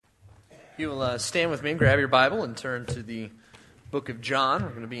You will stand with me and grab your Bible and turn to the book of John. We're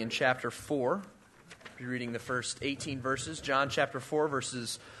going to be in chapter 4. We'll be reading the first 18 verses. John chapter 4,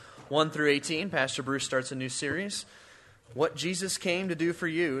 verses 1 through 18. Pastor Bruce starts a new series, What Jesus Came to Do for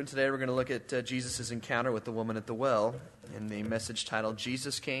You. And today we're going to look at Jesus' encounter with the woman at the well in the message titled,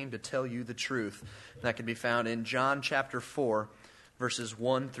 Jesus Came to Tell You the Truth. And that can be found in John chapter 4, verses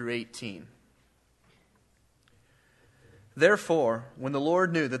 1 through 18. Therefore, when the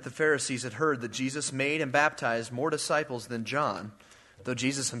Lord knew that the Pharisees had heard that Jesus made and baptized more disciples than John, though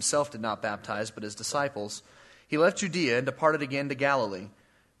Jesus himself did not baptize but his disciples, he left Judea and departed again to Galilee,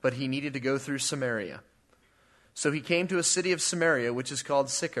 but he needed to go through Samaria. So he came to a city of Samaria, which is called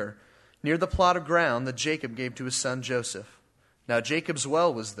Sychar, near the plot of ground that Jacob gave to his son Joseph. Now Jacob's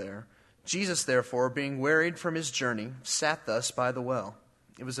well was there. Jesus, therefore, being wearied from his journey, sat thus by the well.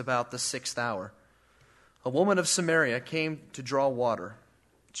 It was about the 6th hour. A woman of Samaria came to draw water.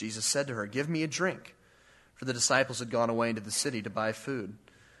 Jesus said to her, Give me a drink, for the disciples had gone away into the city to buy food.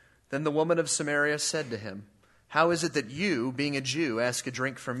 Then the woman of Samaria said to him, How is it that you, being a Jew, ask a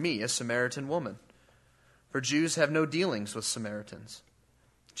drink from me, a Samaritan woman? For Jews have no dealings with Samaritans.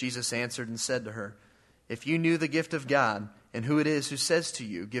 Jesus answered and said to her, If you knew the gift of God, and who it is who says to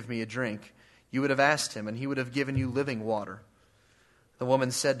you, Give me a drink, you would have asked him, and he would have given you living water. The woman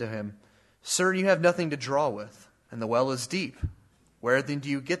said to him, Sir, you have nothing to draw with, and the well is deep. Where then do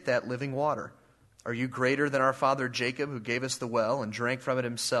you get that living water? Are you greater than our father Jacob, who gave us the well and drank from it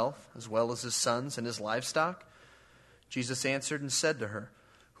himself, as well as his sons and his livestock? Jesus answered and said to her,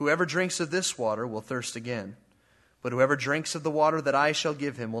 Whoever drinks of this water will thirst again. But whoever drinks of the water that I shall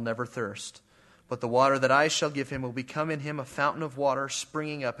give him will never thirst. But the water that I shall give him will become in him a fountain of water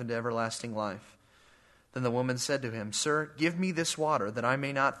springing up into everlasting life. Then the woman said to him, Sir, give me this water, that I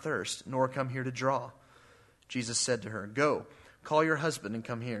may not thirst, nor come here to draw. Jesus said to her, Go, call your husband and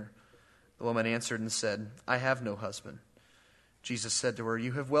come here. The woman answered and said, I have no husband. Jesus said to her,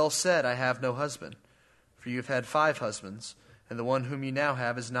 You have well said, I have no husband. For you have had 5 husbands, and the one whom you now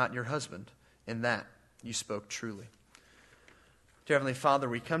have is not your husband. In that you spoke truly. Dear Heavenly Father,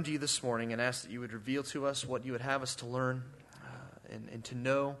 we come to you this morning and ask that you would reveal to us what you would have us to learn and to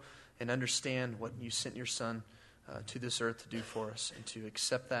know and understand what you sent your Son to this earth to do for us, and to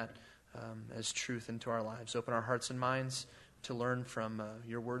accept that as truth into our lives. Open our hearts and minds to learn from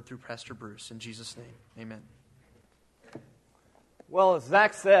your word through Pastor Bruce. In Jesus' name, amen. Well, as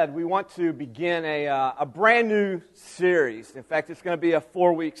Zach said, we want to begin a brand new series. In fact, it's going to be a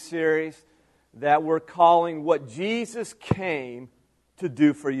 4-week series that we're calling What Jesus Came to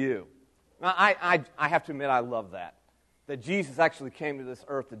Do for You. Now, I have to admit, I love that Jesus actually came to this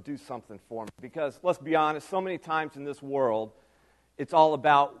earth to do something for me. Because, let's be honest, so many times in this world, it's all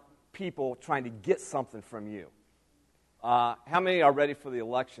about people trying to get something from you. How many are ready for the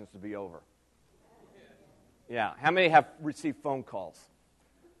elections to be over? Yeah. How many have received phone calls?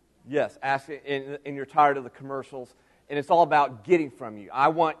 Yes, asking, and you're tired of the commercials, and it's all about getting from you. I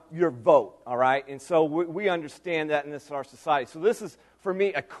want your vote, all right? And so we understand that in our society. So this is, for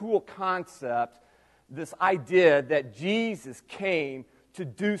me, a cool concept, this idea that Jesus came to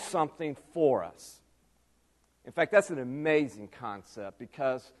do something for us. In fact, that's an amazing concept,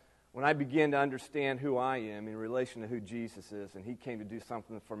 because when I begin to understand who I am in relation to who Jesus is, and he came to do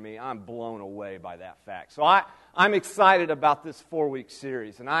something for me, I'm blown away by that fact. So I'm excited about this 4-week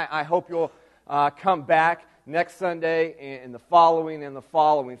series, and I hope you'll come back next Sunday and the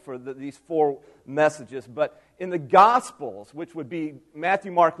following for these 4 messages. But in the Gospels, which would be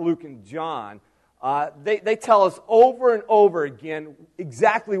Matthew, Mark, Luke, and John, they tell us over and over again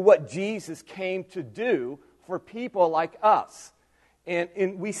exactly what Jesus came to do for people like us.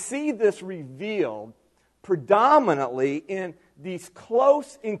 And we see this revealed predominantly in these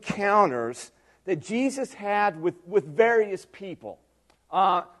close encounters that Jesus had with various people.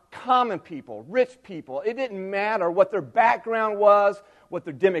 Common people, rich people. It didn't matter what their background was, what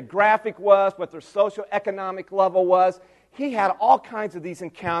their demographic was, what their socioeconomic level was. He had all kinds of these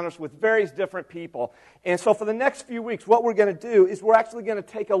encounters with various different people. And so for the next few weeks, what we're going to do is we're actually going to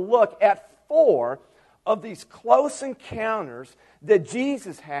take a look at 4 of these close encounters that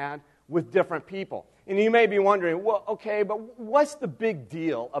Jesus had with different people. And you may be wondering, well, okay, but what's the big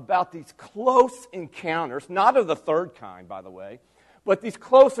deal about these close encounters, not of the third kind, by the way, but these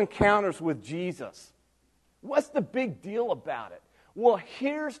close encounters with Jesus? What's the big deal about it? Well,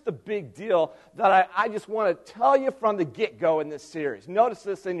 here's the big deal that I just want to tell you from the get-go in this series. Notice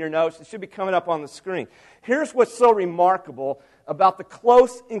this in your notes. It should be coming up on the screen. Here's what's so remarkable about the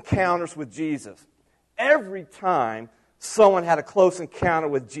close encounters with Jesus. Every time someone had a close encounter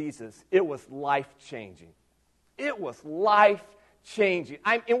with Jesus, it was life-changing. It was life changing.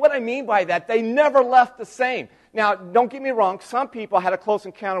 And what I mean by that, they never left the same. Now, don't get me wrong. Some people had a close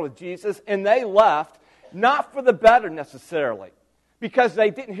encounter with Jesus, and they left not for the better necessarily, because they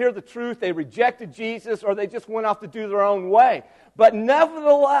didn't hear the truth, they rejected Jesus, or they just went off to do their own way. But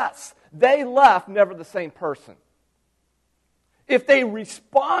nevertheless, they left never the same person. If they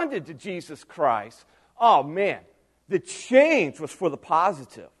responded to Jesus Christ, oh man, the change was for the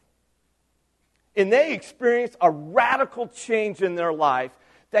positive. And they experienced a radical change in their life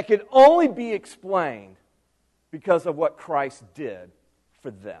that could only be explained because of what Christ did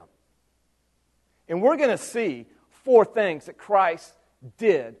for them. And we're going to see 4 things that Christ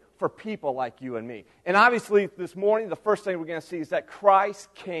did for people like you and me. And obviously, this morning, the first thing we're going to see is that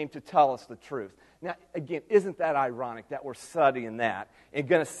Christ came to tell us the truth. Now, again, isn't that ironic that we're studying that and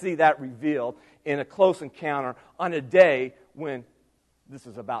going to see that revealed in a close encounter on a day when this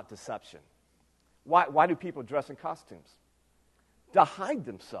is about deception? Why do people dress in costumes? To hide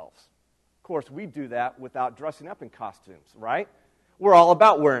themselves. Of course, we do that without dressing up in costumes, right? We're all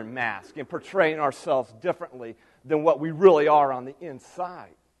about wearing masks and portraying ourselves differently than what we really are on the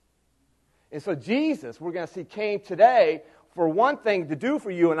inside. And so Jesus, we're going to see, came today for one thing to do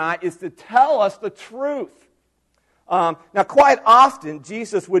for you and I is to tell us the truth. Now, quite often,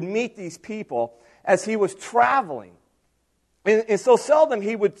 Jesus would meet these people as he was traveling. And so seldom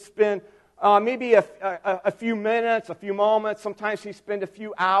he would spend maybe a few minutes, a few moments. Sometimes he'd spend a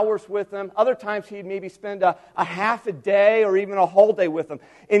few hours with them. Other times he'd maybe spend a half a day or even a whole day with them.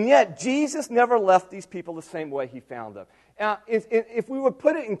 And yet, Jesus never left these people the same way he found them. If we would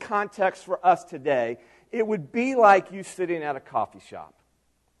put it in context for us today, it would be like you sitting at a coffee shop.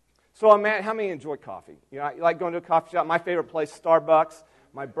 So, man, how many enjoy coffee? You like going to a coffee shop? My favorite place, Starbucks.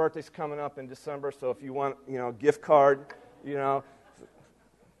 My birthday's coming up in December, so if you want, a gift card,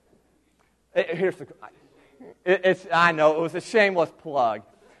 Here's the. I know, it was a shameless plug.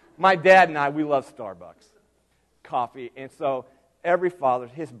 My dad and I, we love Starbucks coffee, and so every father,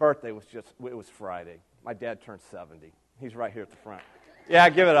 his birthday it was Friday. My dad turned 70. He's right here at the front. Yeah,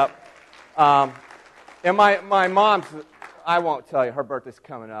 give it up. And my mom's, I won't tell you, her birthday's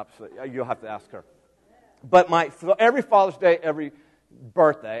coming up, so you'll have to ask her. But so every Father's Day, every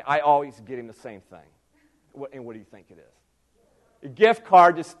birthday, I always get him the same thing. And what do you think it is? A gift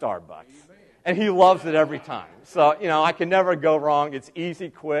card to Starbucks. And he loves it every time. So, I can never go wrong. It's easy,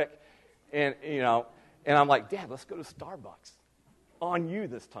 quick. And, and I'm like, Dad, let's go to Starbucks. On you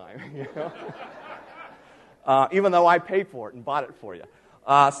this time, even though I paid for it and bought it for you.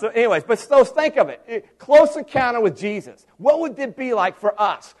 So anyways, but think of it. Close encounter with Jesus. What would it be like for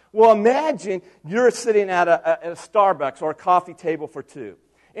us? Well, imagine you're sitting at a Starbucks or a coffee table for 2.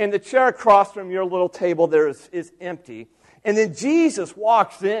 And the chair across from your little table there is empty. And then Jesus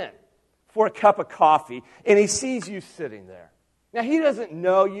walks in for a cup of coffee, and he sees you sitting there. Now, he doesn't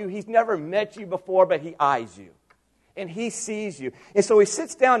know you. He's never met you before, but he eyes you. And he sees you. And so he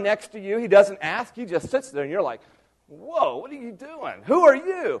sits down next to you. He doesn't ask. He just sits there, and you're like, whoa, what are you doing? Who are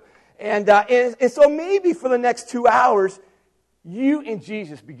you? And so maybe for the next 2 hours, you and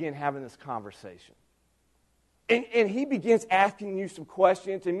Jesus begin having this conversation. And he begins asking you some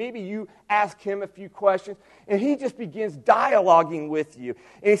questions, and maybe you ask him a few questions, and he just begins dialoguing with you.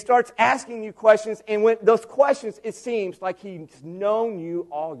 And he starts asking you questions, and when those questions, it seems like he's known you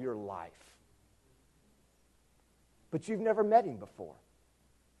all your life. But you've never met him before.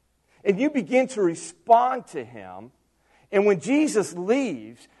 And you begin to respond to him, and when Jesus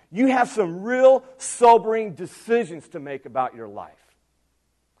leaves, you have some real sobering decisions to make about your life.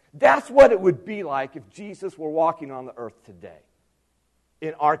 That's what it would be like if Jesus were walking on the earth today,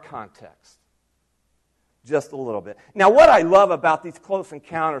 in our context. Just a little bit. Now, what I love about these close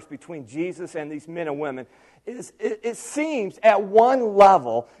encounters between Jesus and these men and women is it seems at one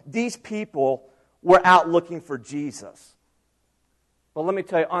level these people were out looking for Jesus. But let me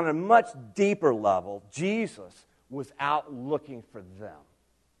tell you, on a much deeper level, Jesus was out looking for them.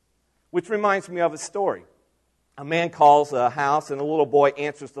 Which reminds me of a story. A man calls a house, and a little boy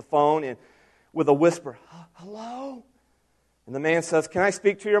answers the phone and with a whisper, hello? And the man says, can I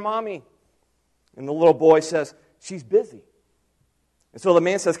speak to your mommy? And the little boy says, she's busy. And so the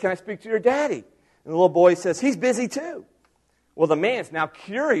man says, can I speak to your daddy? And the little boy says, he's busy too. Well, the man's now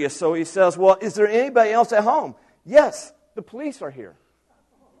curious, so he says, well, is there anybody else at home? Yes, the police are here.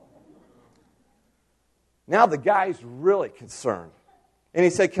 Now the guy's really concerned. And he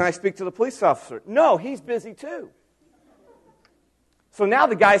said, can I speak to the police officer? No, he's busy too. So now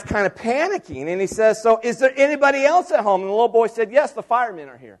the guy's kind of panicking, and he says, so is there anybody else at home? And the little boy said, yes, the firemen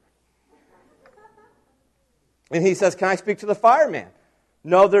are here. And he says, can I speak to the fireman?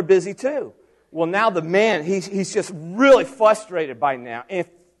 No, they're busy too. Well, now the man, he's just really frustrated by now. And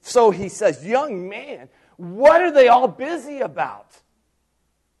so he says, young man, what are they all busy about?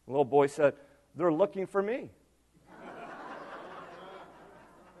 The little boy said, they're looking for me.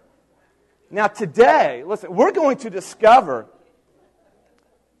 Now today, listen, we're going to discover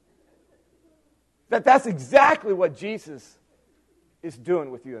that that's exactly what Jesus is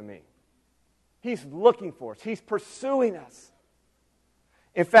doing with you and me. He's looking for us. He's pursuing us.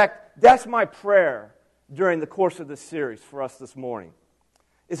 In fact, that's my prayer during the course of this series for us this morning,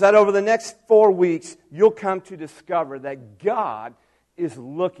 is that over the next 4 weeks, you'll come to discover that God is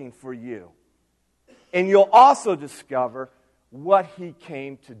looking for you. And you'll also discover what He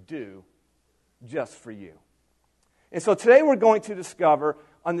came to do just for you. And so today we're going to discover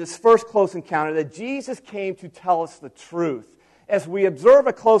on this first close encounter that Jesus came to tell us the truth as we observe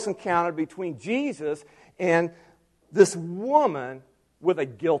a close encounter between Jesus and this woman with a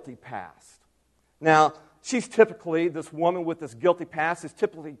guilty past. Now, this woman with this guilty past is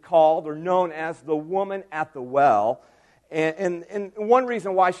typically called or known as the woman at the well. And one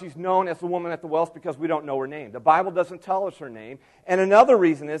reason why she's known as the woman at the well is because we don't know her name. The Bible doesn't tell us her name. And another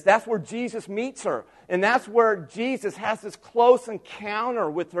reason is that's where Jesus meets her. And that's where Jesus has this close encounter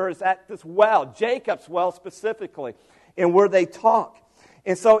with her, is at this well, Jacob's well specifically, and where they talk.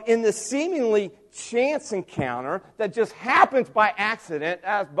 And so in this seemingly chance encounter that just happens by accident,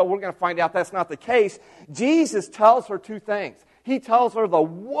 but we're going to find out that's not the case, Jesus tells her two things. He tells her the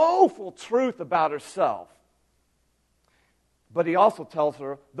woeful truth about herself. But he also tells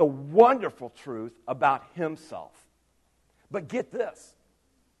her the wonderful truth about himself. But get this.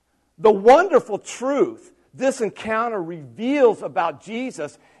 The wonderful truth this encounter reveals about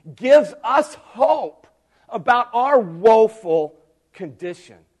Jesus gives us hope about our woeful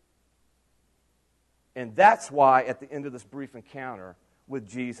condition. And that's why at the end of this brief encounter with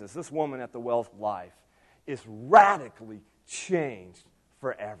Jesus, this woman at the well's life is radically changed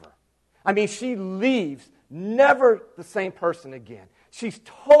forever. I mean, she leaves never the same person again. She's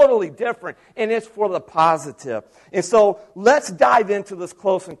totally different, and it's for the positive. And so let's dive into this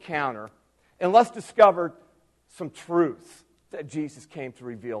close encounter, and let's discover some truths that Jesus came to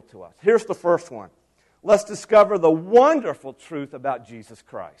reveal to us. Here's the first one. Let's discover the wonderful truth about Jesus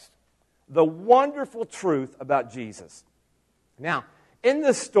Christ. The wonderful truth about Jesus. Now, in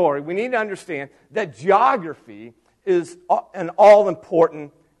this story, we need to understand that geography is an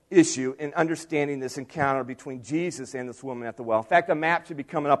all-important issue in understanding this encounter between Jesus and this woman at the well. In fact, a map should be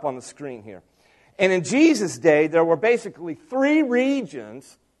coming up on the screen here. And in Jesus' day, there were basically 3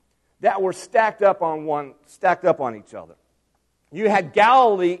 regions that were stacked up on each other. You had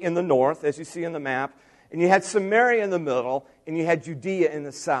Galilee in the north, as you see in the map, and you had Samaria in the middle, and you had Judea in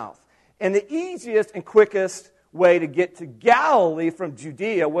the south. And the easiest and quickest way to get to Galilee from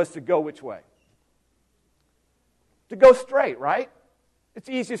Judea was to go which way? To go straight, right? It's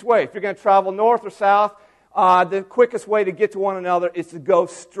the easiest way. If you're going to travel north or south, the quickest way to get to one another is to go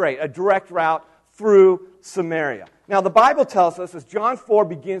straight, a direct route through Samaria. Now, the Bible tells us, as John 4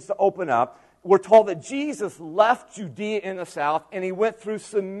 begins to open up, we're told that Jesus left Judea in the south, and he went through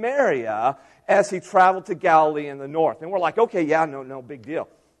Samaria as he traveled to Galilee in the north. And we're like, okay, yeah, no big deal.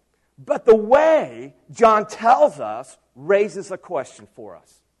 But the way John tells us raises a question for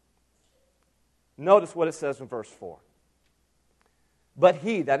us. Notice what it says in verse 4. But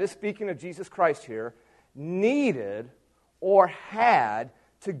he, that is speaking of Jesus Christ here, needed or had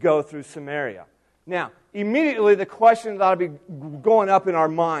to go through Samaria. Now, immediately the question that ought to be going up in our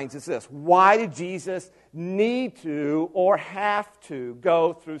minds is this. Why did Jesus need to or have to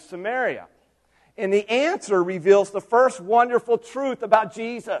go through Samaria? And the answer reveals the first wonderful truth about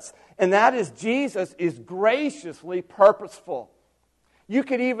Jesus, and that is Jesus is graciously purposeful. You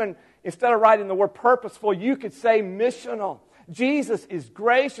could even, instead of writing the word purposeful, you could say missional. Jesus is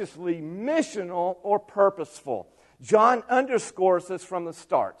graciously missional or purposeful. John underscores this from the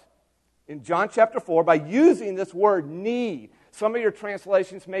start. In John chapter 4, by using this word need, some of your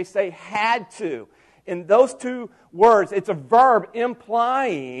translations may say had to. In those two words, it's a verb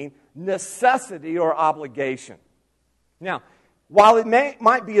implying necessity or obligation. Now, while it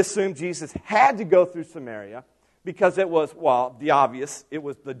might be assumed Jesus had to go through Samaria, because it was, the obvious, it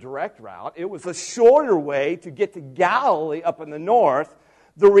was the direct route. It was a shorter way to get to Galilee up in the north.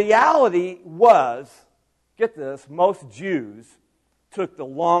 The reality was, get this, most Jews took the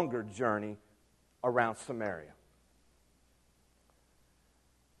longer journey around Samaria.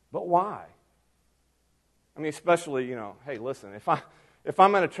 But why? I mean, especially, hey, listen, if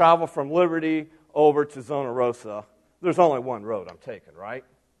I'm going to travel from Liberty over to Zona Rosa, there's only one road I'm taking, right?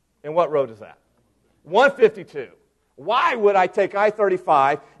 And what road is that? 152. Why would I take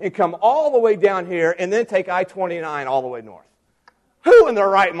I-35 and come all the way down here and then take I-29 all the way north? Who in their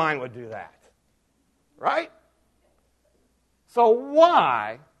right mind would do that? Right? So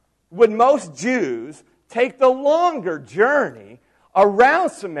why would most Jews take the longer journey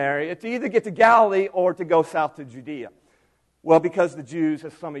around Samaria to either get to Galilee or to go south to Judea? Well, because the Jews,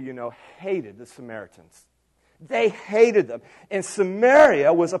 as some of you know, hated the Samaritans. They hated them. And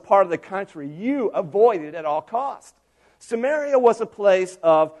Samaria was a part of the country you avoided at all costs. Samaria was a place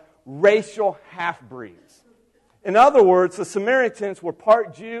of racial half-breeds. In other words, the Samaritans were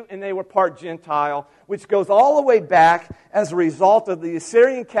part Jew and they were part Gentile, which goes all the way back as a result of the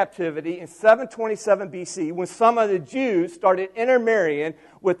Assyrian captivity in 727 BC, when some of the Jews started intermarrying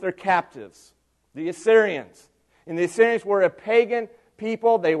with their captives, the Assyrians. And the Assyrians were a pagan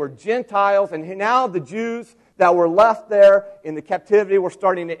people. They were Gentiles. And now the Jews that were left there in the captivity were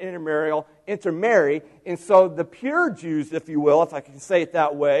starting to intermarry. And so the pure Jews, if you will, if I can say it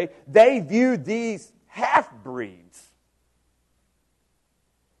that way, they viewed these half-breeds,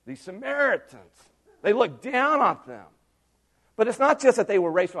 these Samaritans. They looked down on them. But it's not just that they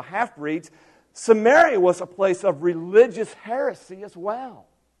were racial half-breeds. Samaria was a place of religious heresy as well.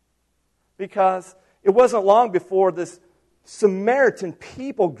 Because it wasn't long before this Samaritan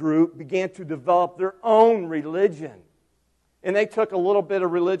people group began to develop their own religion. And they took a little bit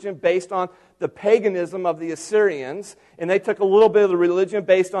of religion based on the paganism of the Assyrians, and they took a little bit of the religion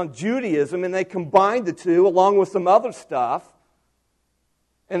based on Judaism, and they combined the two along with some other stuff,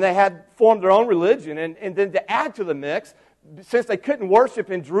 and they had formed their own religion. And then to add to the mix, since they couldn't worship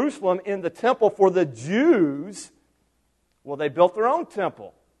in Jerusalem in the temple for the Jews, well, they built their own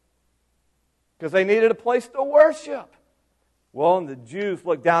temple because they needed a place to worship. Well, and the Jews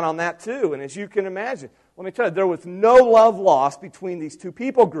looked down on that too, and as you can imagine, let me tell you, there was no love lost between these two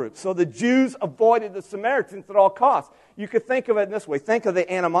people groups. So the Jews avoided the Samaritans at all costs. You could think of it in this way. Think of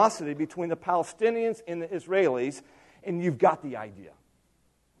the animosity between the Palestinians and the Israelis, and you've got the idea.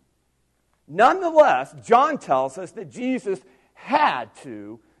 Nonetheless, John tells us that Jesus had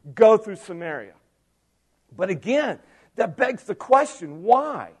to go through Samaria. But again, that begs the question,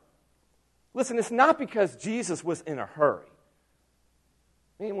 why? Listen, it's not because Jesus was in a hurry.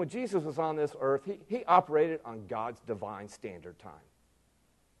 I mean, when Jesus was on this earth, he operated on God's divine standard time.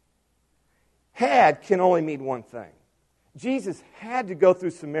 Had can only mean one thing. Jesus had to go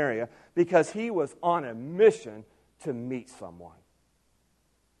through Samaria because he was on a mission to meet someone.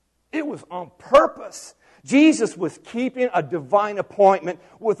 It was on purpose. Jesus was keeping a divine appointment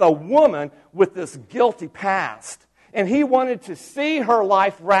with a woman with this guilty past. And he wanted to see her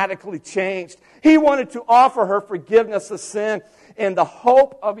life radically changed. He wanted to offer her forgiveness of sin and the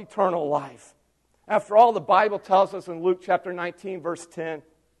hope of eternal life. After all, the Bible tells us in Luke chapter 19, verse 10,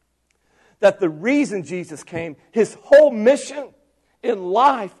 that the reason Jesus came, his whole mission in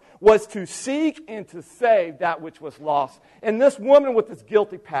life was to seek and to save that which was lost. And this woman with this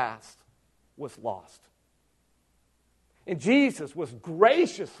guilty past was lost. And Jesus was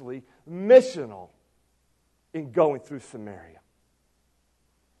graciously missional in going through Samaria.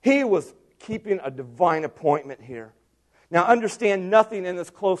 He was keeping a divine appointment here. Now understand, nothing in this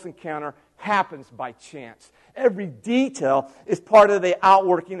close encounter happens by chance. Every detail is part of the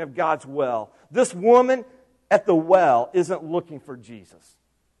outworking of God's will. This woman at the well isn't looking for Jesus.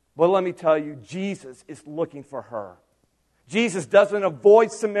 But let me tell you, Jesus is looking for her. Jesus doesn't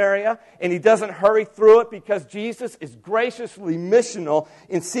avoid Samaria, and he doesn't hurry through it, because Jesus is graciously missional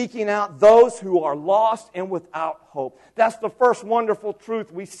in seeking out those who are lost and without hope. That's the first wonderful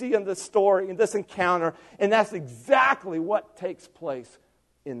truth we see in this story, in this encounter, and that's exactly what takes place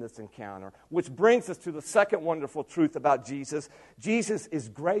in this encounter. Which brings us to the second wonderful truth about Jesus. Jesus is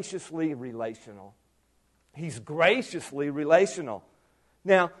graciously relational. He's graciously relational.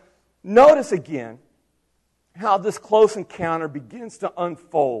 Now, notice again how this close encounter begins to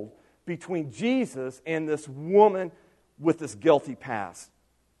unfold between Jesus and this woman with this guilty past.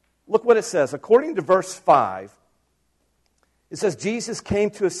 Look what it says. According to verse 5, it says, Jesus came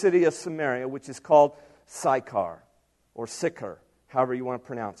to a city of Samaria, which is called Sychar, or Sychar, however you want to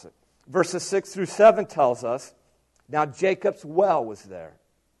pronounce it. Verses 6 through 7 tells us, now Jacob's well was there.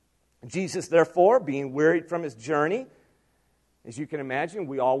 Jesus, therefore, being wearied from his journey, as you can imagine,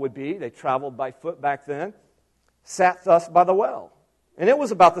 we all would be, they traveled by foot back then, sat thus by the well. And it was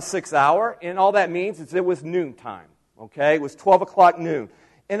about the 6th hour, and all that means is it was noontime. Okay? It was 12 o'clock noon.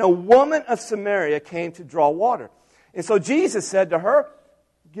 And a woman of Samaria came to draw water. And so Jesus said to her,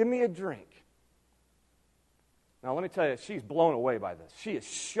 give me a drink. Now let me tell you, she's blown away by this. She is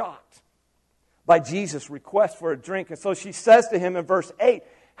shocked by Jesus' request for a drink. And so she says to him in verse 8,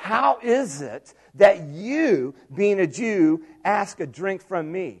 how is it that you, being a Jew, ask a drink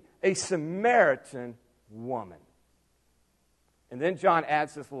from me, a Samaritan woman? And then John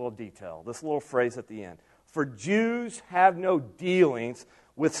adds this little detail, this little phrase at the end. For Jews have no dealings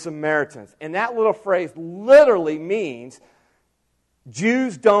with Samaritans. And that little phrase literally means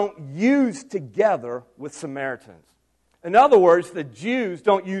Jews don't use together with Samaritans. In other words, the Jews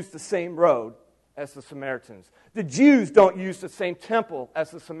don't use the same road as the Samaritans. The Jews don't use the same temple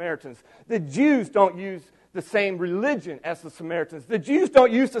as the Samaritans. The Jews don't use the same religion as the Samaritans. The Jews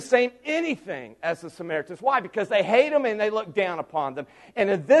don't use the same anything as the Samaritans. Why? Because they hate them and they look down upon them. And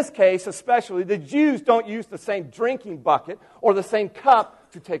in this case especially, the Jews don't use the same drinking bucket or the same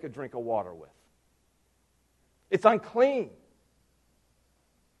cup to take a drink of water with. It's unclean.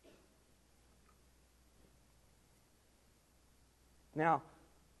 Now,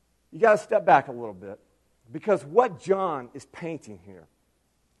 you got to step back a little bit, because what John is painting here,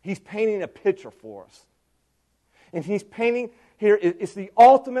 he's painting a picture for us. And he's painting here, it's the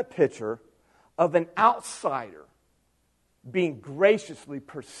ultimate picture of an outsider being graciously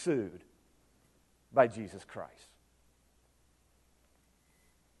pursued by Jesus Christ.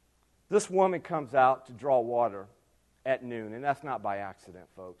 This woman comes out to draw water at noon, and that's not by accident,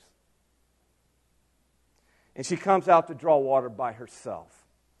 folks. And she comes out to draw water by herself,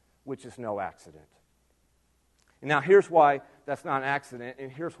 which is no accident. And now here's why that's not an accident, and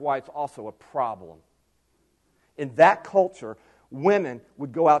here's why it's also a problem. In that culture, women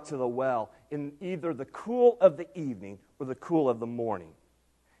would go out to the well in either the cool of the evening or the cool of the morning.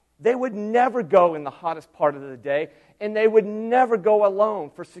 They would never go in the hottest part of the day, and they would never go alone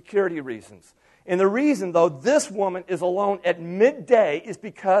for security reasons. And the reason, though, this woman is alone at midday is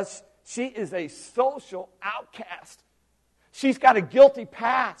because she is a social outcast. She's got a guilty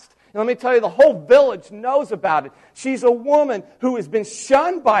past. And let me tell you, the whole village knows about it. She's a woman who has been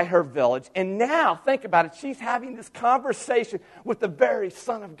shunned by her village, and now, think about it, she's having this conversation with the very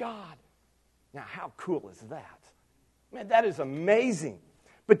Son of God. Now, how cool is that? Man, that is amazing.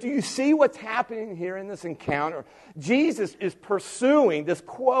 But do you see what's happening here in this encounter? Jesus is pursuing this,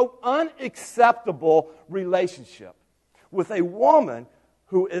 quote, unacceptable relationship with a woman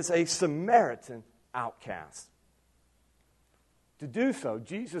who is a Samaritan outcast. To do so,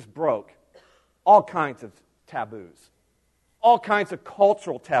 Jesus broke all kinds of taboos, all kinds of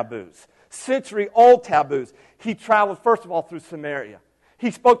cultural taboos, century-old taboos. He traveled, first of all, through Samaria.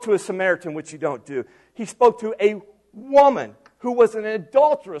 He spoke to a Samaritan, which you don't do. He spoke to a woman who was an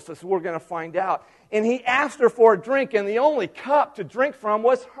adulteress, as we're going to find out. And he asked her for a drink, and the only cup to drink from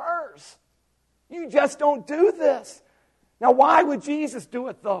was hers. You just don't do this. Now, why would Jesus do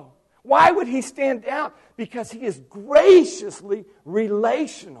it, though? Why would he stand out? Because he is graciously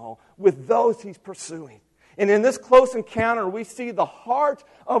relational with those he's pursuing. And in this close encounter, we see the heart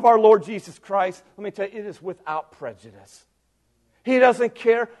of our Lord Jesus Christ. Let me tell you, it is without prejudice. He doesn't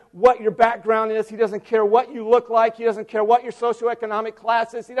care what your background is. He doesn't care what you look like. He doesn't care what your socioeconomic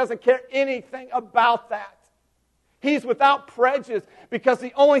class is. He doesn't care anything about that. He's without prejudice, because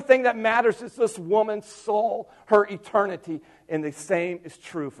the only thing that matters is this woman's soul, her eternity. And the same is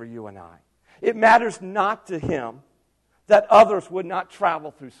true for you and I. It matters not to him that others would not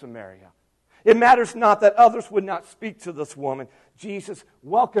travel through Samaria. It matters not that others would not speak to this woman. Jesus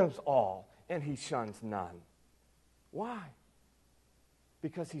welcomes all, and he shuns none. Why?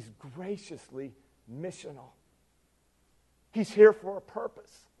 Because he's graciously missional. He's here for a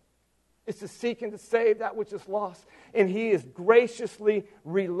purpose. It's to seek and to save that which is lost. And he is graciously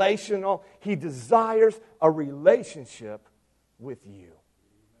relational. He desires a relationship with you.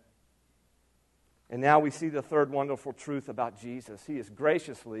 And now we see the third wonderful truth about Jesus. He is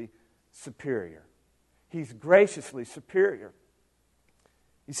graciously superior. He's graciously superior.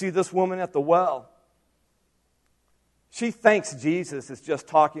 You see, this woman at the well, she thinks Jesus is just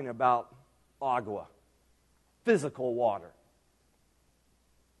talking about agua, physical water,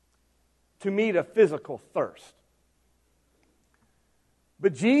 to meet a physical thirst.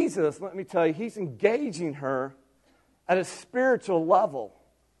 But Jesus, let me tell you, he's engaging her at a spiritual level,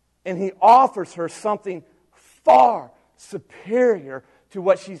 and he offers her something far superior to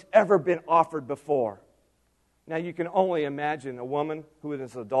what she's ever been offered before. Now, you can only imagine a woman who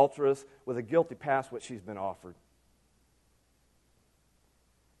is adulterous with a guilty past what she's been offered.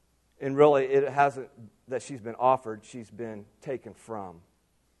 And really, it hasn't that she's been offered, she's been taken from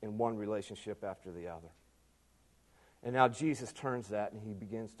in one relationship after the other. And now Jesus turns that and he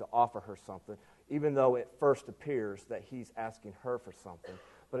begins to offer her something, even though it first appears that he's asking her for something.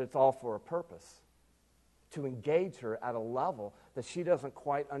 But it's all for a purpose, to engage her at a level that she doesn't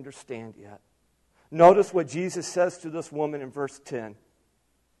quite understand yet. Notice what Jesus says to this woman in verse 10.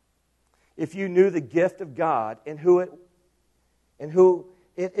 if you knew the gift of God and who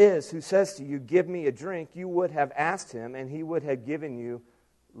it is who says to you, 'Give me a drink,' you would have asked him, and he would have given you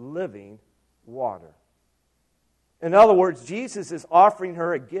living water." In other words, Jesus is offering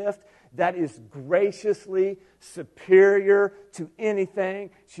her a gift that is graciously superior to anything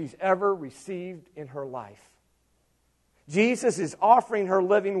she's ever received in her life. Jesus is offering her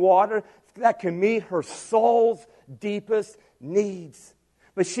living water that can meet her soul's deepest needs.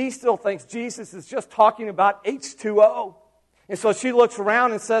 But she still thinks Jesus is just talking about H2O. And so she looks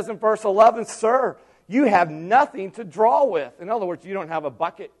around and says in verse 11, "Sir, you have nothing to draw with." In other words, you don't have a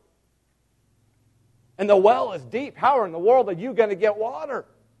bucket. And the well is deep. How in the world are you going to get water?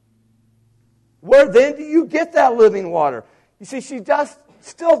 Where then do you get that living water? You see, she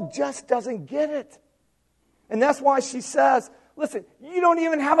still just doesn't get it. And that's why she says, "Listen, you don't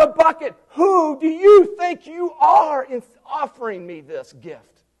even have a bucket. Who do you think you are in offering me this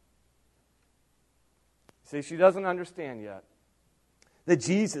gift?" See, she doesn't understand yet that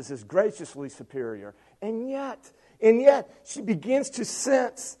Jesus is graciously superior. And yet, she begins to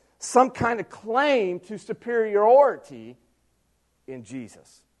sense some kind of claim to superiority in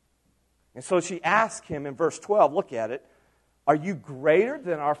Jesus. And so she asks him in verse 12, look at it, "Are you greater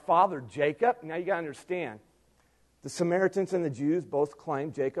than our father Jacob?" Now you got to understand, the Samaritans and the Jews both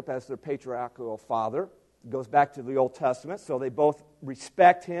claim Jacob as their patriarchal father. It goes back to the Old Testament, so they both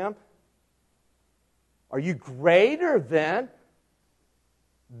respect him. "Are you greater than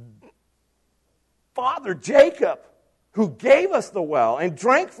Father Jacob, who gave us the well and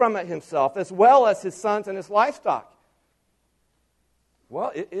drank from it himself, as well as his sons and his livestock?"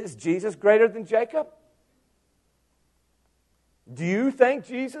 Well, is Jesus greater than Jacob? Do you think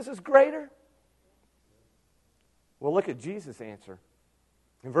Jesus is greater? Well, look at Jesus' answer.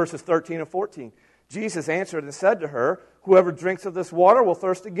 In verses 13 and 14, Jesus answered and said to her, "Whoever drinks of this water will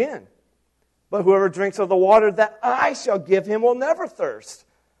thirst again. But whoever drinks of the water that I shall give him will never thirst.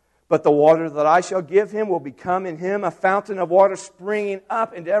 But the water that I shall give him will become in him a fountain of water springing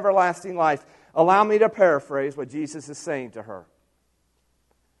up into everlasting life." Allow me to paraphrase what Jesus is saying to her.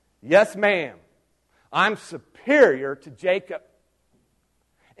 "Yes, ma'am, I'm superior to Jacob.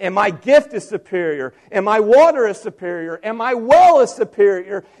 And my gift is superior. And my water is superior. And my well is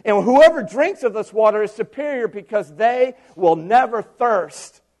superior. And whoever drinks of this water is superior because they will never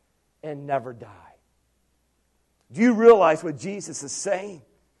thirst and never die." Do you realize what Jesus is saying?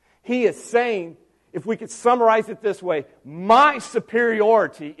 He is saying, if we could summarize it this way, my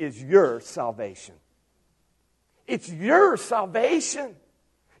superiority is your salvation. It's your salvation.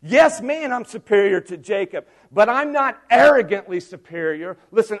 Yes, man, I'm superior to Jacob, but I'm not arrogantly superior.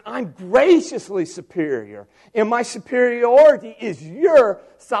 Listen, I'm graciously superior. And my superiority is your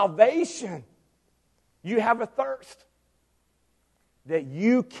salvation. You have a thirst that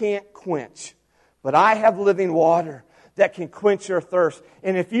you can't quench, but I have living water that can quench your thirst.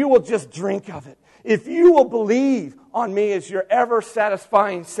 And if you will just drink of it, if you will believe on me as your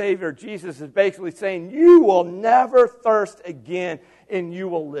ever-satisfying Savior, Jesus is basically saying, you will never thirst again and you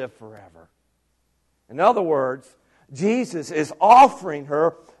will live forever. In other words, Jesus is offering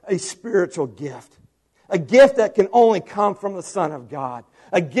her a spiritual gift. A gift that can only come from the Son of God.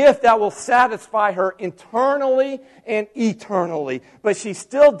 A gift that will satisfy her internally and eternally. But she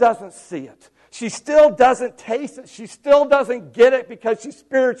still doesn't see it. She still doesn't taste it. She still doesn't get it because she's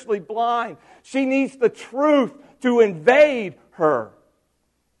spiritually blind. She needs the truth to invade her.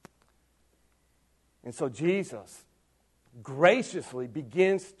 And so Jesus graciously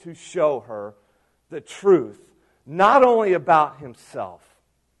begins to show her the truth, not only about himself,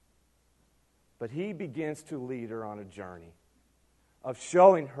 but he begins to lead her on a journey of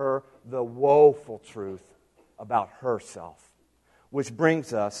showing her the woeful truth about herself. Which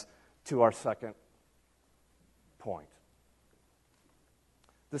brings us to our second point.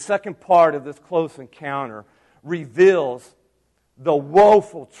 The second part of this close encounter reveals the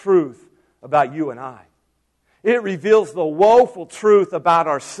woeful truth about you and I. It reveals the woeful truth about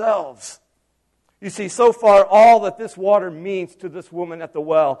ourselves. You see, so far, all that this water means to this woman at the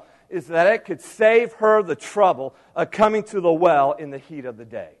well is that it could save her the trouble of coming to the well in the heat of the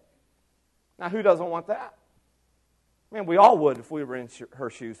day. Now, who doesn't want that? Man, we all would if we were in her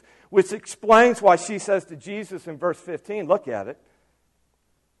shoes. Which explains why she says to Jesus in verse 15, look at it,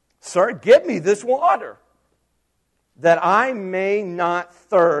 "Sir, give me this water, that I may not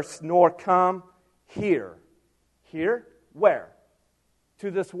thirst nor come here." Here? Where?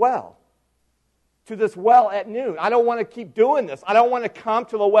 To this well. To this well at noon. I don't want to keep doing this. I don't want to come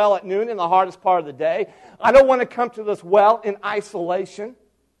to the well at noon in the hardest part of the day. I don't want to come to this well in isolation.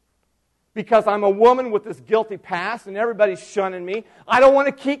 because I'm a woman with this guilty past and everybody's shunning me. I don't want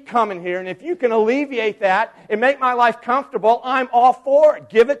to keep coming here. And if you can alleviate that and make my life comfortable, I'm all for it.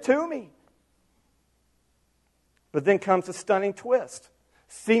 Give it to me. But then comes a stunning twist,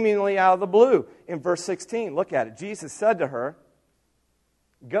 seemingly out of the blue. In verse 16, look at it. Jesus said to her,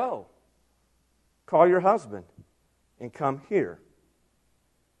 "Go, call your husband and come here."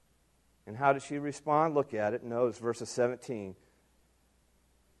 And how did she respond? Look at it. Notice verses 17.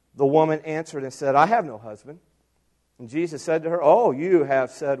 The woman answered and said, "I have no husband." And Jesus said to her, "Oh, you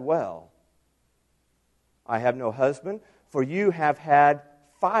have said well. I have no husband, for you have had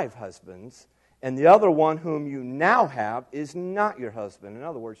 5 husbands, and the other one whom you now have is not your husband." In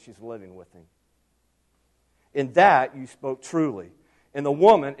other words, she's living with him. "In that you spoke truly." And the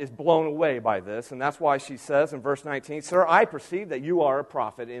woman is blown away by this, and that's why she says in verse 19, "Sir, I perceive that you are a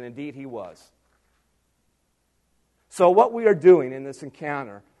prophet," and indeed he was. So what we are doing in this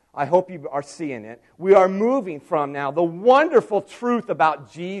encounter, I hope you are seeing it, we are moving from now the wonderful truth about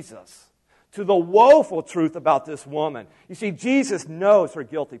Jesus to the woeful truth about this woman. You see, Jesus knows her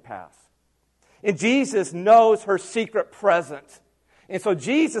guilty past. And Jesus knows her secret present. And so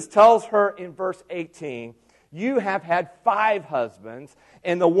Jesus tells her in verse 18, "You have had 5 husbands,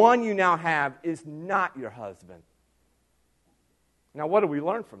 and the one you now have is not your husband." Now, what do we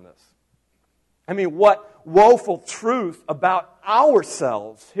learn from this? I mean, what woeful truth about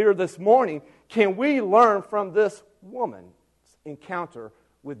ourselves here this morning can we learn from this woman's encounter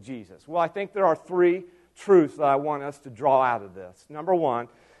with Jesus? Well, I think there are 3 truths that I want us to draw out of this. Number 1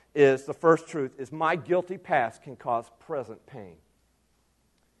 is, the first truth is, my guilty past can cause present pain.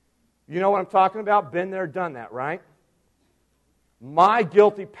 You know what I'm talking about? Been there, done that, right? My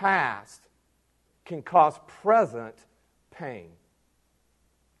guilty past can cause present pain.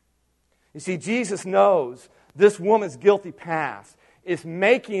 You see, Jesus knows this woman's guilty past is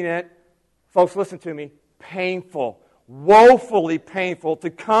making it, folks, listen to me, painful, woefully painful to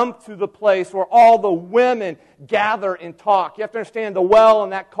come to the place where all the women gather and talk. You have to understand, the well in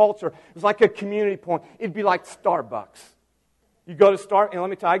that culture is like a community point. It'd be like Starbucks. You go to and let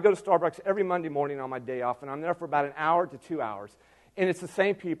me tell you, I go to Starbucks every Monday morning on my day off, and I'm there for about an hour to 2 hours. And it's the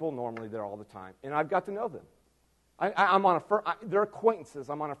same people normally there all the time. And I've got to know them. They're acquaintances.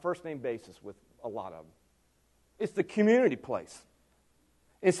 I'm on a first-name basis with a lot of them. It's the community place.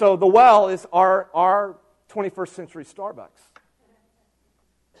 And so the well is our 21st century Starbucks.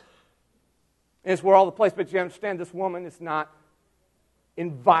 And it's where all the place, but you understand this woman is not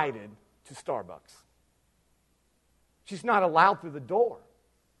invited to Starbucks. She's not allowed through the door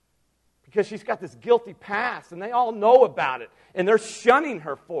because she's got this guilty past, and they all know about it, and they're shunning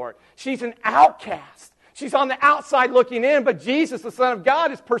her for it. She's an outcast. She's on the outside looking in, but Jesus, the Son of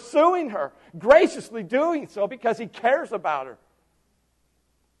God, is pursuing her, graciously doing so because he cares about her.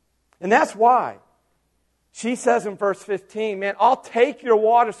 And that's why she says in verse 15, "Man, I'll take your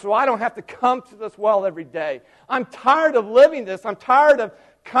water so I don't have to come to this well every day. I'm tired of living this. I'm tired of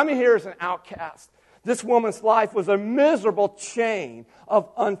coming here as an outcast." This woman's life was a miserable chain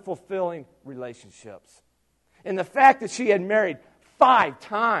of unfulfilling relationships. And the fact that she had married 5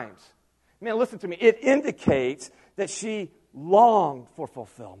 times, man, listen to me, it indicates that she longed for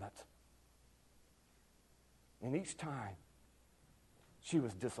fulfillment. And each time, she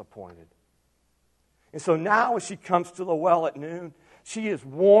was disappointed. And so now as she comes to the well at noon, she is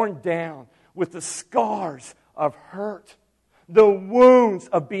worn down with the scars of hurt, the wounds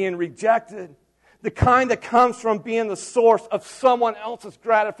of being rejected, the kind that comes from being the source of someone else's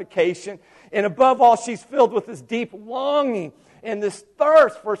gratification. And above all, she's filled with this deep longing and this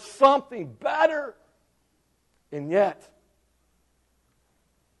thirst for something better. And yet,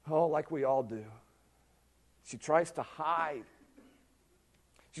 like we all do, she tries to hide.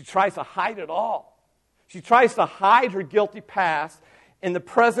 She tries to hide it all. She tries to hide her guilty past and the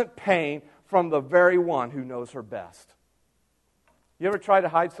present pain from the very one who knows her best. You ever try to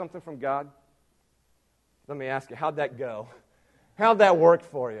hide something from God? Let me ask you, how'd that go? How'd that work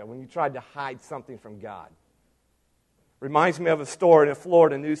for you when you tried to hide something from God? Reminds me of a story in a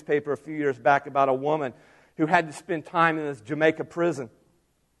Florida newspaper a few years back about a woman who had to spend time in this Jamaica prison.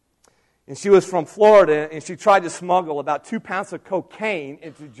 And she was from Florida, and she tried to smuggle about 2 pounds of cocaine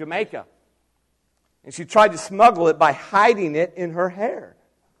into Jamaica. And she tried to smuggle it by hiding it in her hair.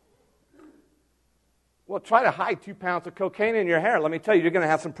 Well, try to hide 2 pounds of cocaine in your hair. Let me tell you, you're going to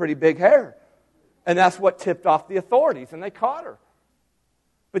have some pretty big hair. And that's what tipped off the authorities, and they caught her.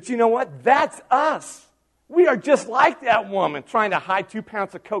 But you know what? That's us. We are just like that woman trying to hide 2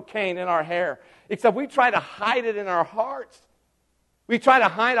 pounds of cocaine in our hair, except we try to hide it in our hearts. We try to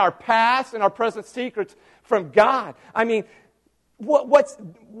hide our past and our present secrets from God. I mean,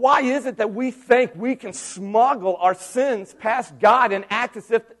 why is it that we think we can smuggle our sins past God and act as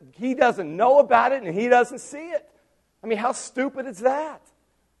if He doesn't know about it and He doesn't see it? I mean, how stupid is that?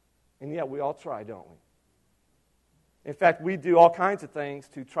 And yet we all try, don't we? In fact, we do all kinds of things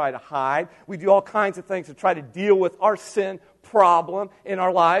to try to hide. We do all kinds of things to try to deal with our sin problem in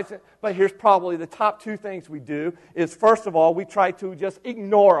our lives. But here's probably the top two things we do is, first of all, we try to just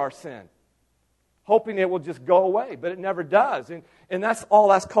ignore our sin, hoping it will just go away, but it never does. And that's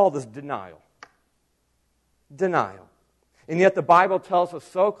called is denial. Denial. And yet the Bible tells us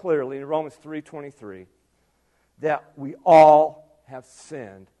so clearly in Romans 3:23 that we all have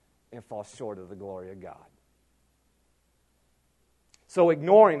sinned and fall short of the glory of God. So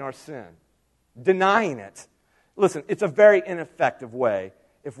ignoring our sin, denying it, listen, it's a very ineffective way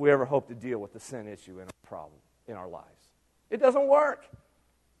if we ever hope to deal with the sin issue in our problem in our lives. It doesn't work.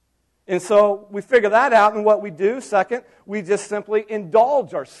 And so we figure that out, and what we do, second, we just simply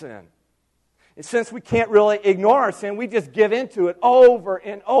indulge our sin. And since we can't really ignore our sin, we just give into it over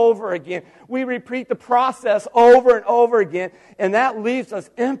and over again. We repeat the process over and over again, and that leaves us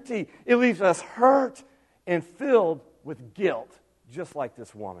empty. It leaves us hurt and filled with guilt, just like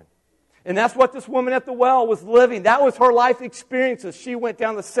this woman. And that's what this woman at the well was living. That was her life experiences. She went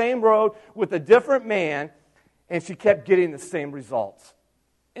down the same road with a different man, and she kept getting the same results.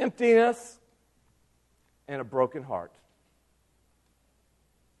 Emptiness and a broken heart.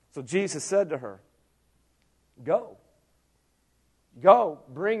 So Jesus said to her, Go,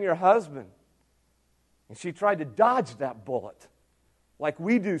 bring your husband. And she tried to dodge that bullet, like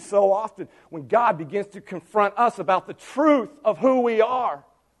we do so often when God begins to confront us about the truth of who we are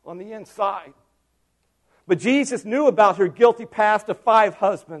on the inside. But Jesus knew about her guilty past of 5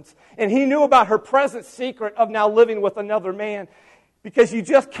 husbands, and He knew about her present secret of now living with another man, because you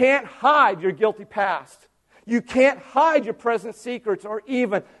just can't hide your guilty past. You can't hide your present secrets or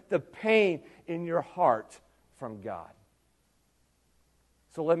even the pain in your heart from God.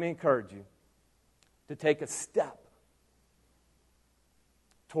 So let me encourage you to take a step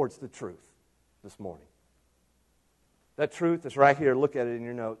towards the truth this morning. That truth is right here. Look at it in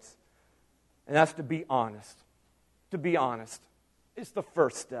your notes. And that's to be honest. To be honest. It's the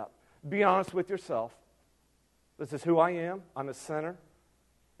first step. Be honest with yourself. This is who I am. I'm a sinner.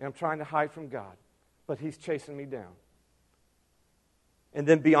 And I'm trying to hide from God. But He's chasing me down. And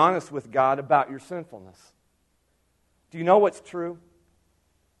then be honest with God about your sinfulness. Do you know what's true?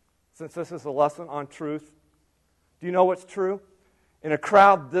 Since this is a lesson on truth, do you know what's true? In a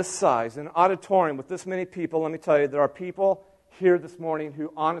crowd this size, in an auditorium with this many people, let me tell you, there are people here this morning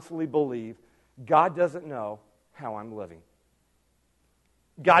who honestly believe God doesn't know how I'm living.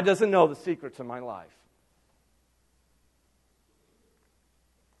 God doesn't know the secrets of my life.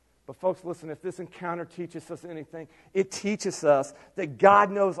 But folks, listen, if this encounter teaches us anything, it teaches us that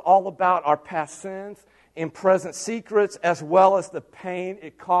God knows all about our past sins and present secrets, as well as the pain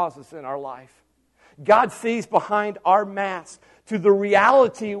it causes in our life. God sees behind our mask to the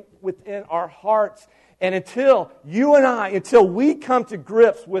reality within our hearts. And until we come to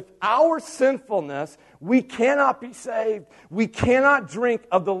grips with our sinfulness, we cannot be saved. We cannot drink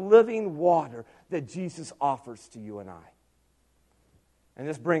of the living water that Jesus offers to you and I. And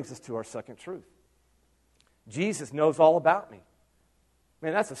this brings us to our second truth. Jesus knows all about me.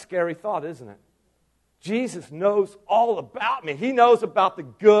 Man, that's a scary thought, isn't it? Jesus knows all about me. He knows about the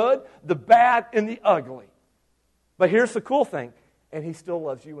good, the bad, and the ugly. But here's the cool thing, and He still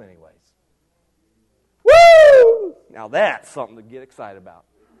loves you anyways. Woo! Now that's something to get excited about.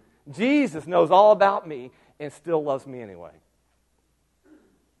 Jesus knows all about me and still loves me anyway.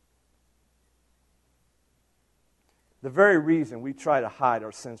 The very reason we try to hide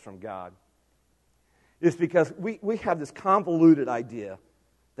our sins from God is because we have this convoluted idea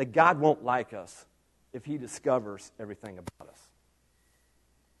that God won't like us if He discovers everything about us.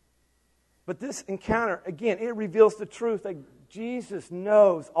 But this encounter, again, it reveals the truth that Jesus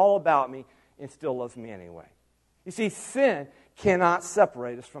knows all about me and still loves me anyway. You see, sin cannot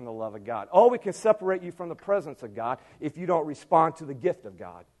separate us from the love of God. Oh, it can separate you from the presence of God if you don't respond to the gift of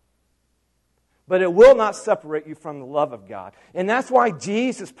God. But it will not separate you from the love of God. And that's why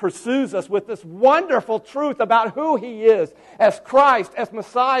Jesus pursues us with this wonderful truth about who He is as Christ, as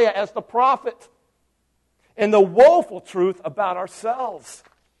Messiah, as the prophet. And the woeful truth about ourselves.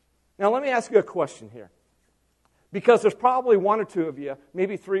 Now let me ask you a question here. Because there's probably one or two of you,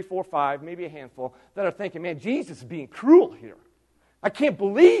 maybe 3, 4, 5, maybe a handful, that are thinking, man, Jesus is being cruel here. I can't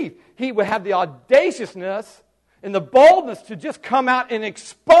believe He would have the audaciousness and the boldness to just come out and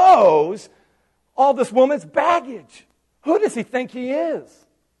expose all this woman's baggage. Who does He think He is?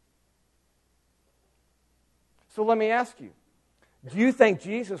 So let me ask you, Do you think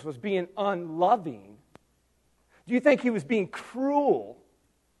Jesus was being unloving? Do you think he was being cruel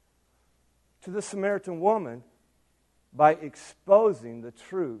to the Samaritan woman by exposing the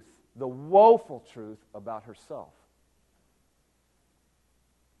truth, the woeful truth about herself?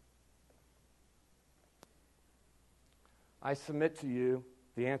 I submit to you,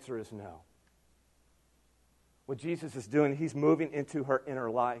 the answer is no. What Jesus is doing, he's moving into her inner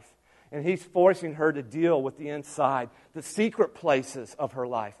life. And he's forcing her to deal with the inside, the secret places of her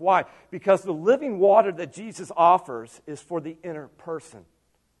life. Why? Because the living water that Jesus offers is for the inner person.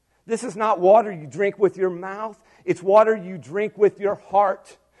 This is not water you drink with your mouth. It's water you drink with your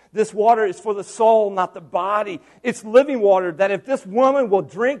heart. This water is for the soul, not the body. It's living water that if this woman will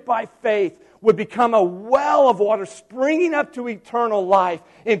drink by faith, would become a well of water springing up to eternal life,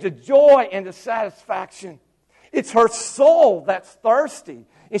 into joy and to satisfaction. It's her soul that's thirsty,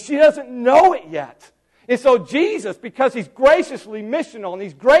 and she doesn't know it yet. And so Jesus, because he's graciously missional, and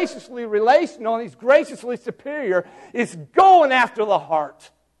he's graciously relational, and he's graciously superior, is going after the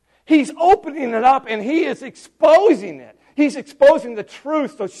heart. He's opening it up, and he is exposing it. He's exposing the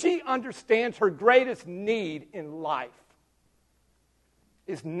truth so she understands her greatest need in life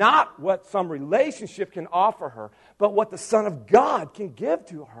is not what some relationship can offer her, but what the Son of God can give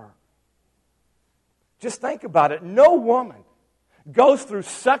to her. Just think about it. No woman goes through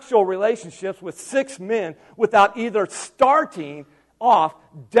sexual relationships with 6 men without either starting off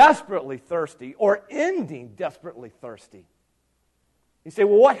desperately thirsty or ending desperately thirsty. You say,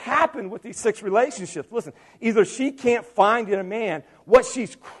 well, what happened with these 6 relationships? Listen, either she can't find in a man what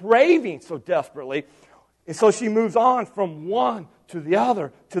she's craving so desperately, and so she moves on from one to the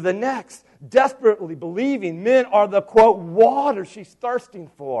other to the next, desperately believing men are the, quote, water she's thirsting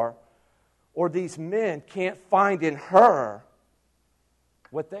for, or these men can't find in her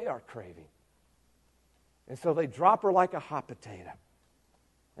what they are craving. And so they drop her like a hot potato.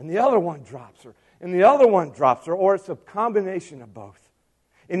 And the other one drops her. And the other one drops her. Or it's a combination of both.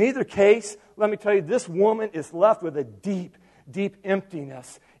 In either case, let me tell you, this woman is left with a deep, deep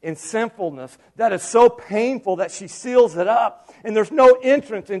emptiness and sinfulness that is so painful that she seals it up. And there's no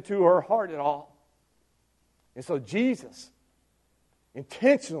entrance into her heart at all. And so Jesus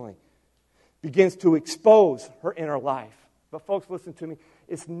intentionally begins to expose her inner life. But folks, listen to me.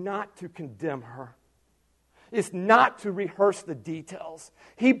 It's not to condemn her. It's not to rehearse the details.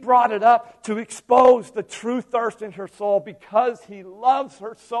 He brought it up to expose the true thirst in her soul because he loves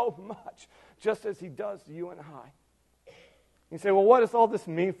her so much, just as he does you and I. You say, well, what does all this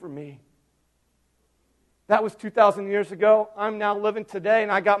mean for me? That was 2,000 years ago. I'm now living today,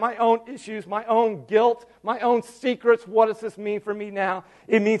 and I got my own issues, my own guilt, my own secrets. What does this mean for me now?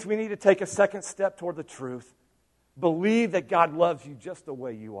 It means we need to take a second step toward the truth. Believe that God loves you just the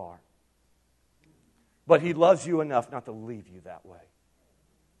way you are. But he loves you enough not to leave you that way.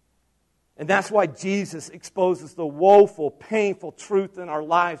 And that's why Jesus exposes the woeful, painful truth in our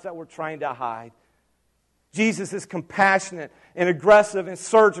lives that we're trying to hide. Jesus is compassionate and aggressive and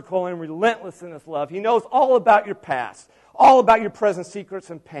surgical and relentless in his love. He knows all about your past, all about your present secrets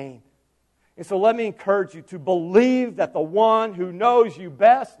and pain. And so let me encourage you to believe that the one who knows you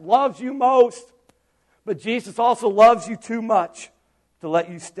best loves you most. But Jesus also loves you too much to let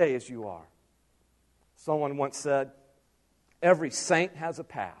you stay as you are. Someone once said, every saint has a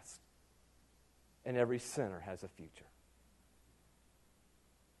past, and every sinner has a future.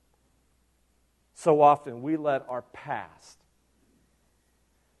 So often we let our past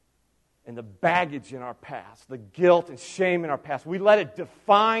and the baggage in our past, the guilt and shame in our past, we let it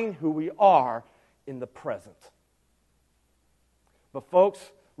define who we are in the present. But folks,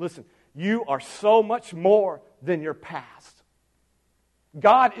 listen, you are so much more than your past.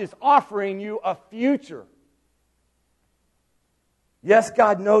 God is offering you a future. Yes,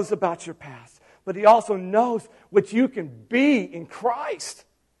 God knows about your past, but he also knows what you can be in Christ.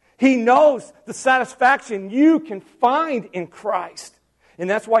 He knows the satisfaction you can find in Christ. And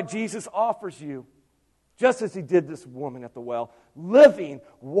that's why Jesus offers you, just as he did this woman at the well, living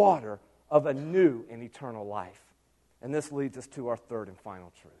water of a new and eternal life. And this leads us to our third and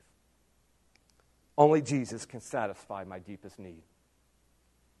final truth. Only Jesus can satisfy my deepest need.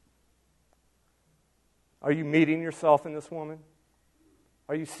 Are you meeting yourself in this woman?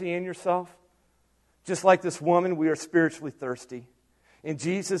 Are you seeing yourself? Just like this woman, we are spiritually thirsty. And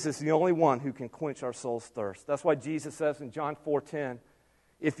Jesus is the only one who can quench our soul's thirst. That's why Jesus says in John 4:10,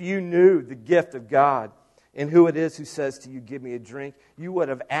 if you knew the gift of God and who it is who says to you, give me a drink, you would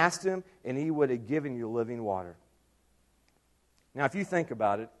have asked him and he would have given you living water. Now, if you think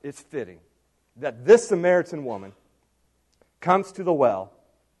about it, it's fitting that this Samaritan woman comes to the well,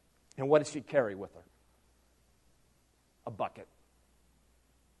 and what does she carry with her? A bucket.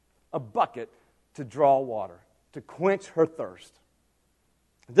 a bucket to draw water, to quench her thirst.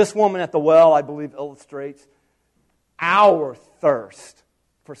 This woman at the well, I believe, illustrates our thirst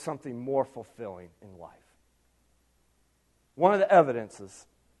for something more fulfilling in life. One of the evidences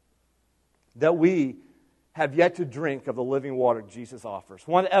that we have yet to drink of the living water Jesus offers,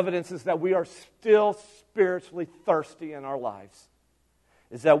 one of the evidences that we are still spiritually thirsty in our lives,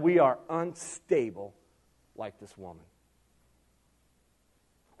 is that we are unstable like this woman.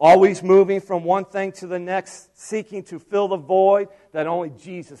 Always moving from one thing to the next, seeking to fill the void that only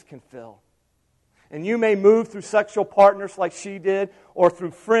Jesus can fill. And you may move through sexual partners like she did, or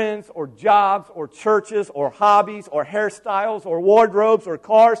through friends, or jobs, or churches, or hobbies, or hairstyles, or wardrobes, or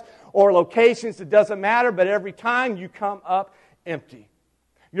cars, or locations. It doesn't matter, but every time you come up empty.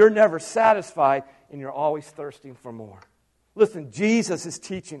 You're never satisfied, and you're always thirsting for more. Listen, Jesus is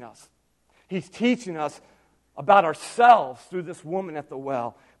teaching us. He's teaching us about ourselves through this woman at the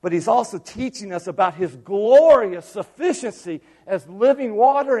well. But He's also teaching us about His glorious sufficiency as living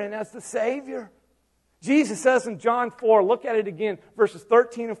water and as the Savior. Jesus says in John 4, look at it again, verses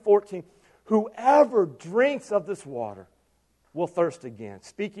 13 and 14, whoever drinks of this water will thirst again.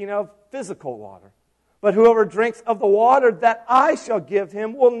 Speaking of physical water. But whoever drinks of the water that I shall give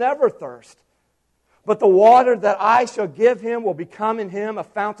him will never thirst. But the water that I shall give him will become in him a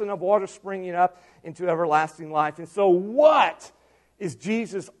fountain of water springing up into everlasting life. And so what is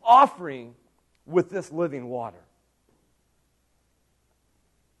Jesus offering with this living water?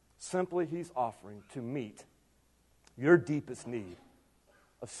 Simply, He's offering to meet your deepest need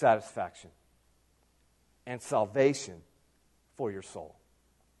of satisfaction and salvation for your soul.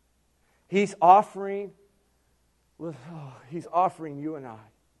 He's offering you and I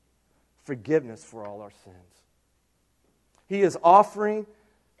forgiveness for all our sins. He is offering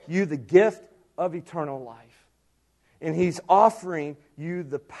you the gift of eternal life. And He's offering you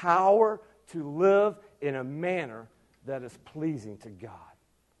the power to live in a manner that is pleasing to God.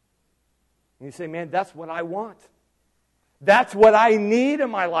 And you say, man, that's what I want. That's what I need in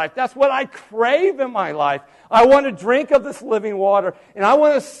my life. That's what I crave in my life. I want to drink of this living water, and I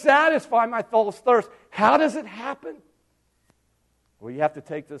want to satisfy my soul's thirst. How does it happen? Well, you have to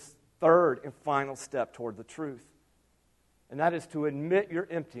take this third and final step toward the truth. And that is to admit your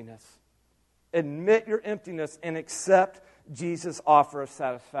emptiness. Admit your emptiness and accept Jesus' offer of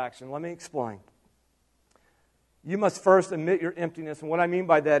satisfaction. Let me explain. You must first admit your emptiness. And what I mean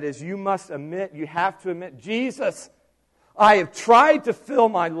by that is you have to admit, Jesus, I have tried to fill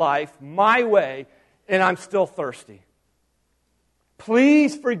my life my way, and I'm still thirsty.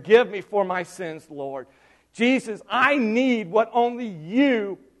 Please forgive me for my sins, Lord. Jesus, I need what only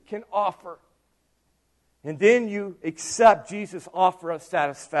you can offer. And then you accept Jesus' offer of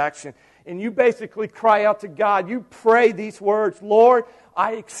satisfaction. And you basically cry out to God. You pray these words, Lord,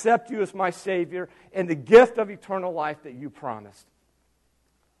 I accept you as my Savior and the gift of eternal life that you promised.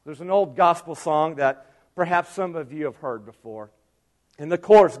 There's an old gospel song that perhaps some of you have heard before. And the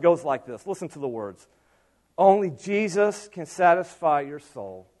chorus goes like this. Listen to the words. Only Jesus can satisfy your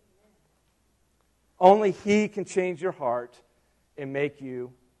soul. Only He can change your heart and make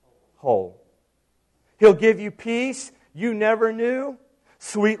you whole. He'll give you peace you never knew,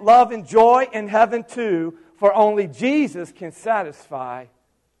 sweet love and joy in heaven too, for only Jesus can satisfy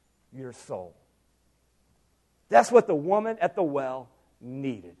your soul. That's what the woman at the well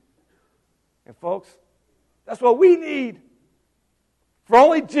needed. And folks, that's what we need. For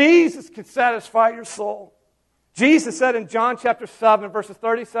only Jesus can satisfy your soul. Jesus said in John chapter 7, verses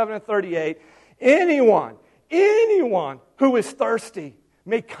 37 and 38, anyone who is thirsty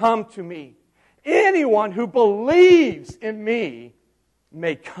may come to me. Anyone who believes in me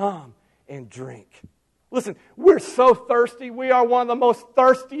may come and drink. Listen, we're so thirsty. We are one of the most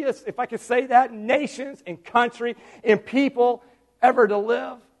thirstiest, if I could say that, nations and country and people ever to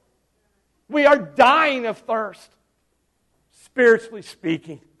live. We are dying of thirst, spiritually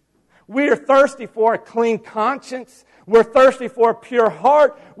speaking. We are thirsty for a clean conscience. We're thirsty for a pure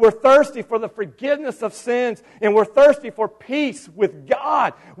heart. We're thirsty for the forgiveness of sins. And we're thirsty for peace with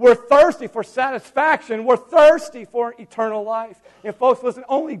God. We're thirsty for satisfaction. We're thirsty for eternal life. And folks, listen,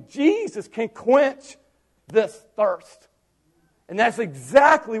 only Jesus can quench this thirst. And that's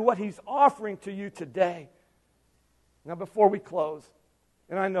exactly what He's offering to you today. Now, before we close,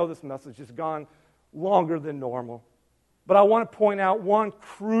 and I know this message has gone longer than normal, but I want to point out one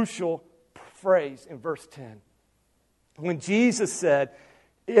crucial phrase in verse 10. When Jesus said,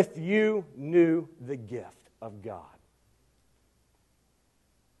 if you knew the gift of God.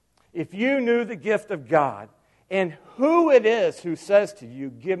 If you knew the gift of God and who it is who says to you,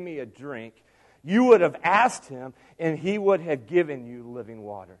 give me a drink, you would have asked Him and He would have given you living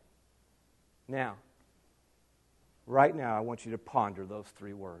water. Now, right now, I want you to ponder those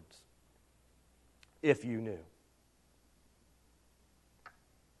three words. If you knew.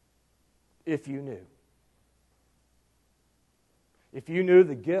 If you knew. If you knew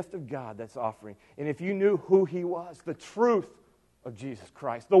the gift of God that's offering, and if you knew who He was, the truth of Jesus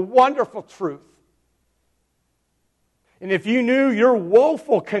Christ, the wonderful truth, and if you knew your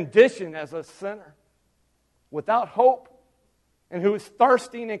woeful condition as a sinner, without hope, and who is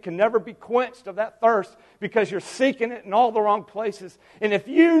thirsting and can never be quenched of that thirst because you're seeking it in all the wrong places, and if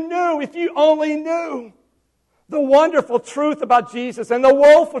you knew, if you only knew the wonderful truth about Jesus and the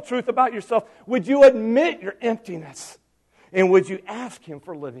woeful truth about yourself, would you admit your emptiness? And would you ask Him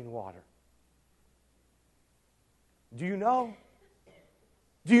for living water? Do you know?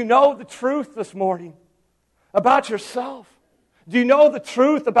 Do you know the truth this morning about yourself? Do you know the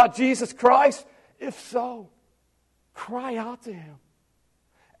truth about Jesus Christ? If so, cry out to Him.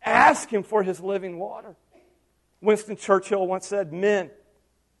 Ask Him for His living water. Winston Churchill once said, men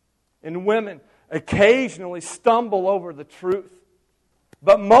and women occasionally stumble over the truth,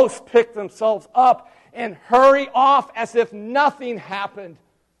 but most pick themselves up and hurry off as if nothing happened.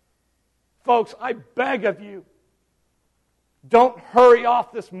 Folks, I beg of you, don't hurry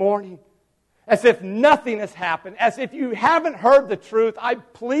off this morning as if nothing has happened, as if you haven't heard the truth. I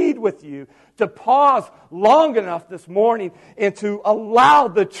plead with you to pause long enough this morning and to allow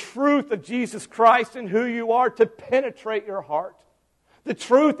the truth of Jesus Christ and who you are to penetrate your heart. The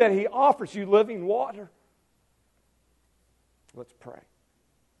truth that He offers you living water. Let's pray.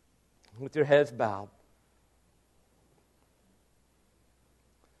 With your heads bowed.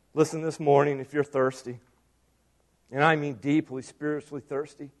 Listen, this morning, if you're thirsty, and I mean deeply spiritually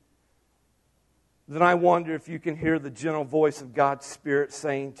thirsty, then I wonder if you can hear the gentle voice of God's Spirit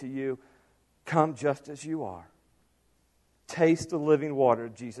saying to you, come just as you are. Taste the living water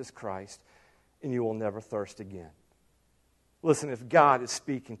of Jesus Christ, and you will never thirst again. Listen, if God is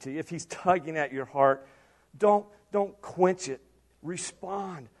speaking to you, if He's tugging at your heart, don't quench it.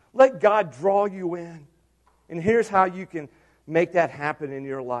 Respond. Let God draw you in. And here's how you can make that happen in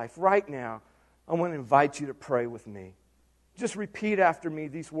your life. Right now, I want to invite you to pray with me. Just repeat after me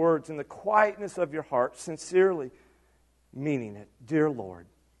these words in the quietness of your heart, sincerely meaning it. Dear Lord,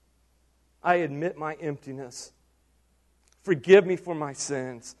 I admit my emptiness. Forgive me for my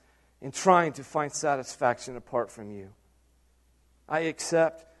sins in trying to find satisfaction apart from you. I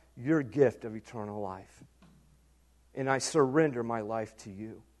accept your gift of eternal life, and I surrender my life to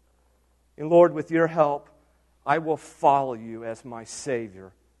you. And Lord, with your help, I will follow you as my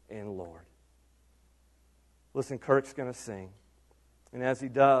Savior and Lord. Listen, Kirk's going to sing. And as he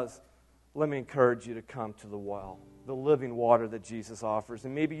does, let me encourage you to come to the well, the living water that Jesus offers.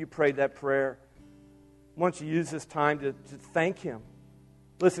 And maybe you prayed that prayer. Why don't you use this time to thank Him?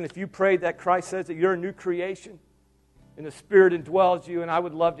 Listen, if you prayed that, Christ says that you're a new creation and the Spirit indwells you, and I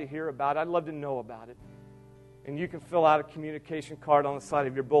would love to hear about it. I'd love to know about it. And you can fill out a communication card on the side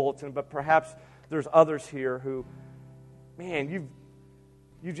of your bulletin, but perhaps there's others here who, man,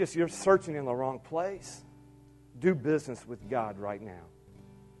 you're searching in the wrong place. Do business with God right now.